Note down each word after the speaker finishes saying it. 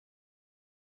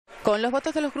Con los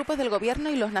votos de los grupos del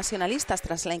Gobierno y los nacionalistas,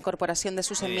 tras la incorporación de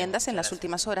sus enmiendas en las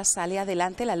últimas horas, sale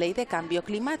adelante la Ley de Cambio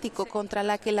Climático, contra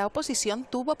la que la oposición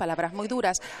tuvo palabras muy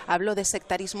duras. Habló de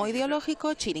sectarismo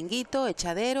ideológico, chiringuito,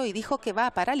 echadero y dijo que va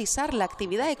a paralizar la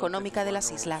actividad económica de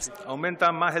las islas.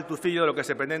 Aumenta más el tufillo de lo que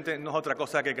se pretende, no es otra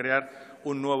cosa que crear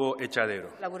un nuevo echadero.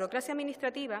 La burocracia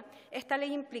administrativa, esta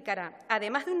ley implicará,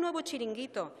 además de un nuevo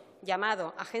chiringuito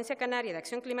llamado Agencia Canaria de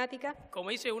Acción Climática.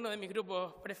 Como dice uno de mis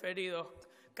grupos preferidos,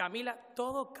 Camila,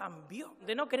 todo cambió.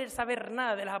 De no querer saber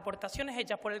nada de las aportaciones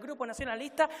hechas por el Grupo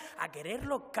Nacionalista a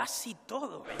quererlo casi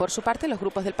todo. Por su parte, los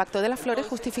grupos del Pacto de las Flores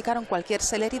justificaron cualquier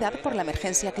celeridad por la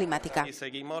emergencia climática. Y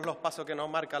seguimos los pasos que nos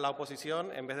marca la oposición.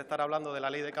 En vez de estar hablando de la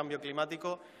Ley de Cambio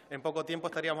Climático, en poco tiempo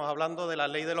estaríamos hablando de la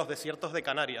Ley de los Desiertos de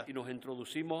Canarias. Y nos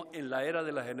introducimos en la era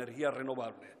de las energías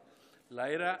renovables. La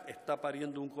era está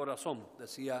pariendo un corazón,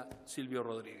 decía Silvio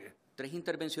Rodríguez. 3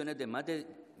 intervenciones de más de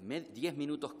 10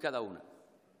 minutos cada una,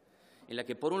 en la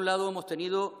que por un lado hemos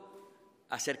tenido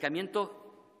acercamientos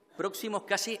próximos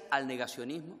casi al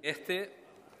negacionismo. Este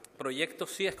proyecto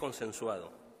sí es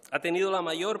consensuado. Ha tenido la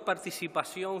mayor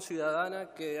participación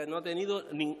ciudadana que no ha tenido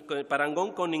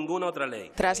parangón con ninguna otra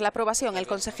ley. Tras la aprobación, el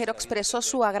consejero expresó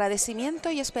su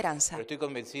agradecimiento y esperanza. Estoy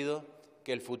convencido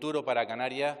que el futuro para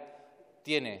Canarias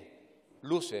tiene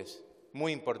luces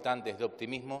muy importantes de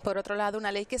optimismo. Por otro lado,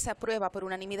 una ley que se aprueba por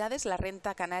unanimidad es la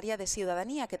renta canaria de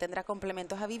ciudadanía, que tendrá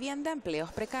complementos a vivienda,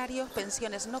 empleos precarios,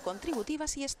 pensiones no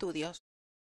contributivas y estudios.